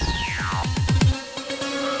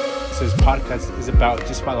So this podcast is about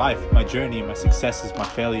just my life, my journey, my successes, my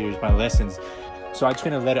failures, my lessons. So I just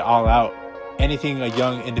want to let it all out. Anything a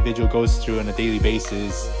young individual goes through on a daily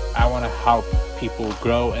basis, I want to help people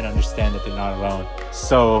grow and understand that they're not alone.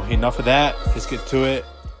 So enough of that. Let's get to it.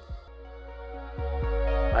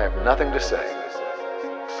 I have nothing to say.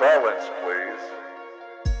 Silence,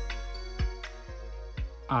 please.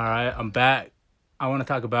 All right, I'm back. I want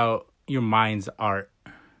to talk about your mind's art.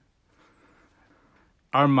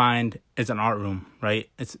 Our mind is an art room, right?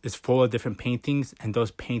 It's full of different paintings, and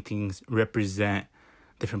those paintings represent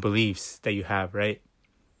different beliefs that you have, right?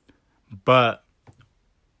 But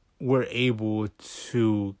we're able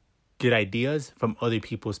to get ideas from other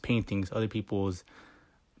people's paintings, other people's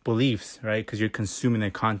beliefs, right? Because you're consuming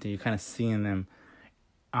their content, you're kind of seeing them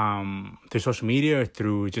through social media or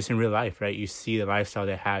through just in real life, right? You see the lifestyle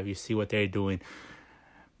they have, you see what they're doing,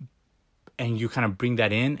 and you kind of bring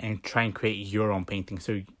that in and try and create your own painting.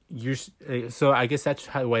 So I guess that's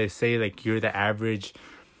why they say like you're the average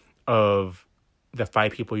of the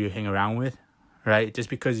 5 people you hang around with, right? Just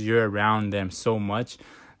because you're around them so much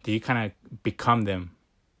that you kind of become them.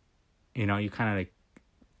 You know, you kind of like,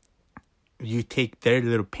 you take their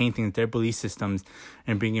little paintings, their belief systems,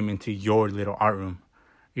 and bring them into your little art room.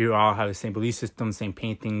 You all have the same belief system, same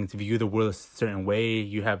paintings, view the world a certain way.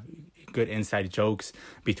 You have good inside jokes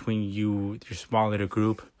between your small little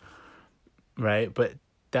group, right? But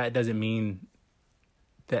that doesn't mean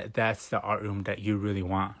that that's the art room that you really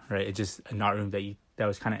want, right? It's just an art room that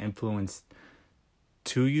was kind of influenced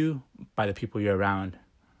to you by the people you're around,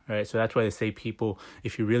 right? So that's why they say people,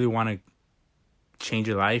 if you really want to change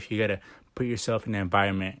your life, you got to put yourself in the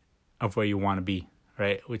environment of where you want to be,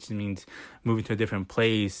 right? Which means moving to a different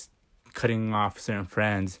place, cutting off certain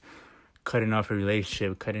friends, cutting off a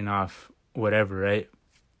relationship, cutting off whatever, right?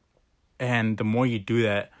 And the more you do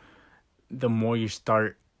that, the more you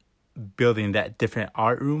start building that different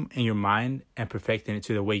art room in your mind and perfecting it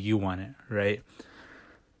to the way you want it, right?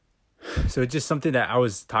 So it's just something that I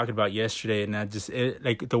was talking about yesterday, and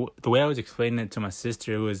the way I was explaining it to my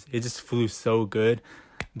sister, it just flew so good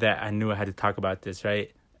that I knew I had to talk about this,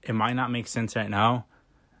 right? It might not make sense right now,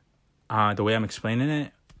 the way I'm explaining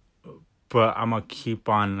it, but I'm gonna keep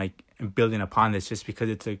on like building upon this just because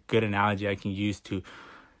it's a good analogy I can use to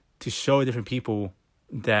show different people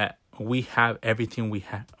that we have everything we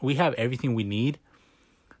have everything we need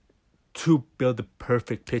to build the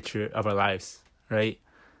perfect picture of our lives, right?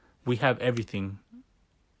 We have everything,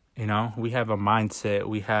 you know. We have a mindset.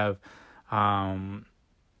 We have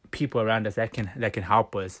people around us that can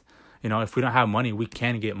help us. You know, if we don't have money, we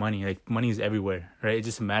can get money. Like, money is everywhere, right? It's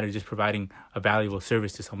just a matter of just providing a valuable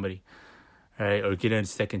service to somebody, right? Or getting a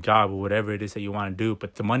second job or whatever it is that you want to do.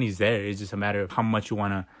 But the money's there. It's just a matter of how much you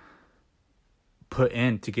want to put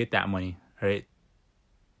in to get that money, right?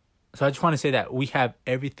 So I just want to say that we have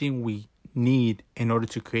everything we need in order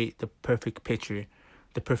to create the perfect picture,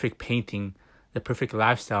 the perfect painting, the perfect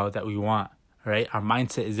lifestyle that we want, right? Our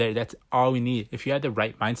mindset is there. That's all we need. If you have the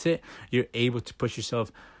right mindset, you're able to push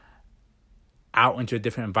yourself out into a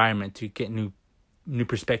different environment to get new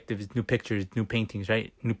perspectives, new pictures, new paintings,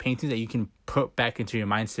 right? New paintings that you can put back into your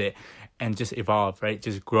mindset and just evolve, right?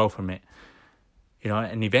 Just grow from it, you know.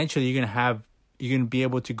 And eventually you're gonna be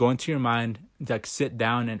able to go into your mind, like sit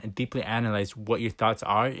down and deeply analyze what your thoughts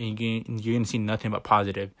are, and you're gonna see nothing but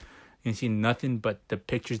positive. You can see nothing but the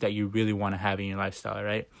pictures that you really want to have in your lifestyle,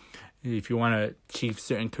 right? If you want to achieve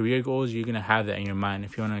certain career goals, you're going to have that in your mind.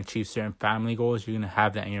 If you want to achieve certain family goals, you're going to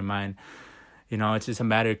have that in your mind. You know, it's just a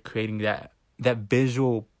matter of creating that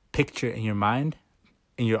visual picture in your mind,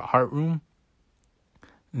 in your art room,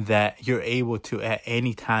 that you're able to at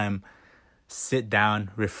any time sit down,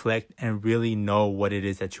 reflect, and really know what it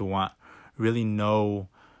is that you want. Really know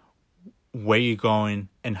where you're going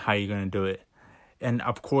and how you're going to do it. And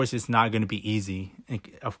of course, it's not going to be easy.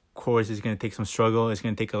 Of course, it's going to take some struggle. It's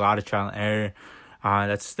going to take a lot of trial and error.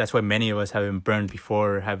 That's why many of us have been burned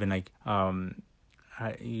before, having like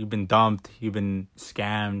you've been dumped, you've been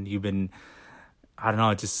scammed, you've been, I don't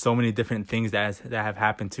know, just so many different things that have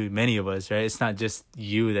happened to many of us, right? It's not just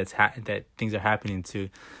you that things are happening to.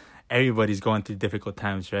 Everybody's going through difficult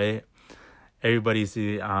times, right? Everybody's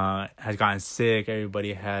has gotten sick.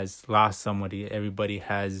 Everybody has lost somebody. Everybody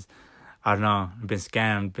has, I don't know, been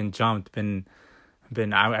scammed, been jumped,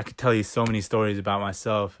 I could tell you so many stories about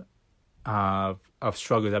myself, of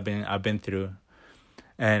struggles I've been through.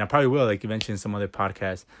 And I probably will, like, eventually in some other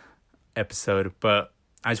podcast episode. But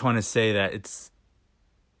I just want to say that it's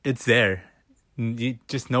there. You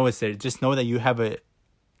just know it's there. Just know that you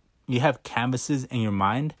have canvases in your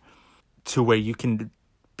mind to where you can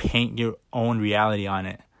paint your own reality on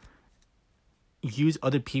it. use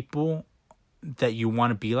other people that you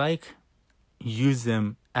want to be like, use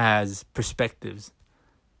them as perspectives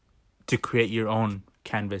to create your own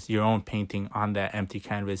canvas, your own painting on that empty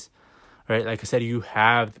canvas, right? Like I said, you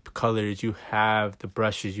have the colors, you have the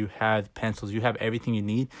brushes, you have the pencils, you have everything you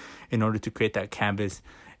need in order to create that canvas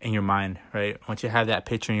in your mind, right? Once you have that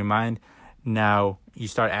picture in your mind, now you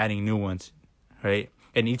start adding new ones, right?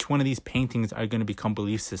 And each one of these paintings are going to become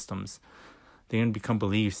belief systems. They're going to become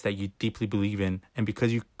beliefs that you deeply believe in. And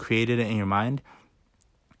because you created it in your mind,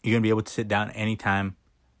 you're going to be able to sit down anytime,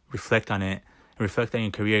 reflect on it, and reflect on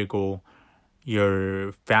your career goal,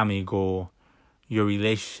 your family goal, your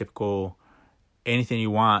relationship goal, anything you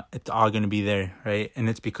want. It's all going to be there, right? And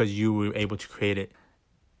it's because you were able to create it.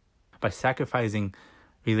 By sacrificing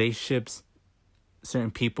relationships,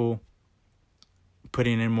 certain people,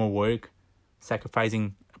 putting in more work,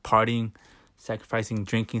 sacrificing partying, sacrificing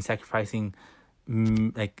drinking, sacrificing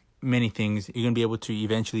like many things, you're going to be able to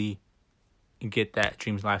eventually get that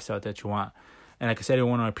dreams lifestyle that you want. And like I said in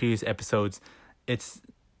one of our previous episodes, it's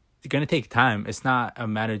going to take time. It's not a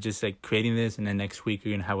matter of just like creating this and then next week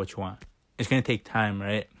you're going to have what you want. It's going to take time,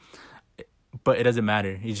 right? But it doesn't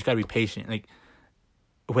matter. You just got to be patient. Like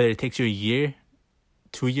whether it takes you a year,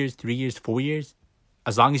 2 years, 3 years, 4 years,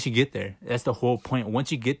 as long as you get there. That's the whole point.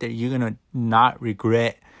 Once you get there, you're going to not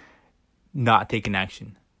regret not taking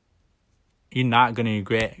action. You're not going to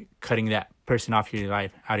regret cutting that person out of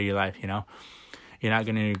your life, you know? You're not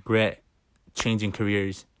going to regret changing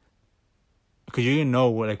careers. Because you're going to know,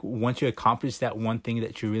 like, once you accomplish that one thing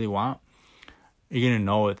that you really want, you're going to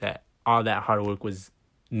know that all that hard work was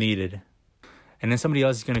needed. And then somebody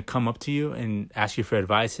else is going to come up to you and ask you for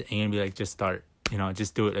advice, and you're going to be like, just start. You know,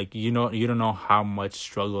 just do it. Like, you don't know how much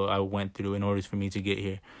struggle I went through in order for me to get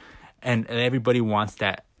here. And everybody wants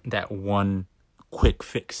that one quick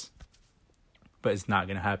fix. But it's not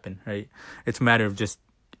going to happen, right? It's a matter of just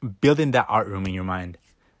building that art room in your mind.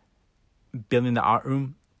 Building the art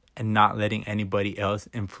room and not letting anybody else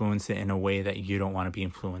influence it in a way that you don't want to be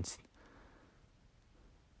influenced.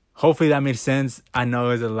 Hopefully that makes sense. I know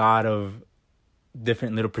there's a lot of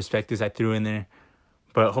different little perspectives I threw in there.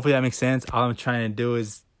 But hopefully that makes sense. All I'm trying to do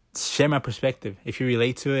is share my perspective. If you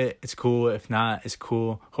relate to it, it's cool. If not, it's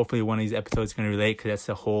cool. Hopefully one of these episodes is going to relate, because that's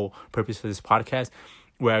the whole purpose of this podcast,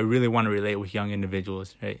 where I really want to relate with young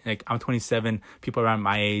individuals, right? Like, I'm 27, people around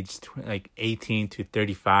my age, like 18 to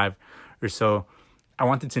 35 or so. I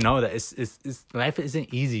wanted to know that it's life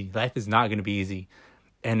isn't easy. Life is not going to be easy.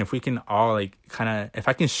 And if we can all if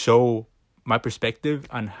I can show my perspective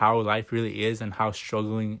on how life really is and how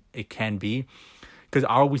struggling it can be, because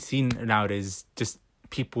all we see nowadays is just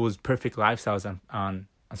people's perfect lifestyles on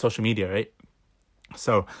social media, right?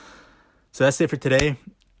 So that's it for today.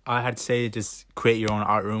 All I had to say is just create your own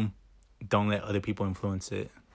art room. Don't let other people influence it.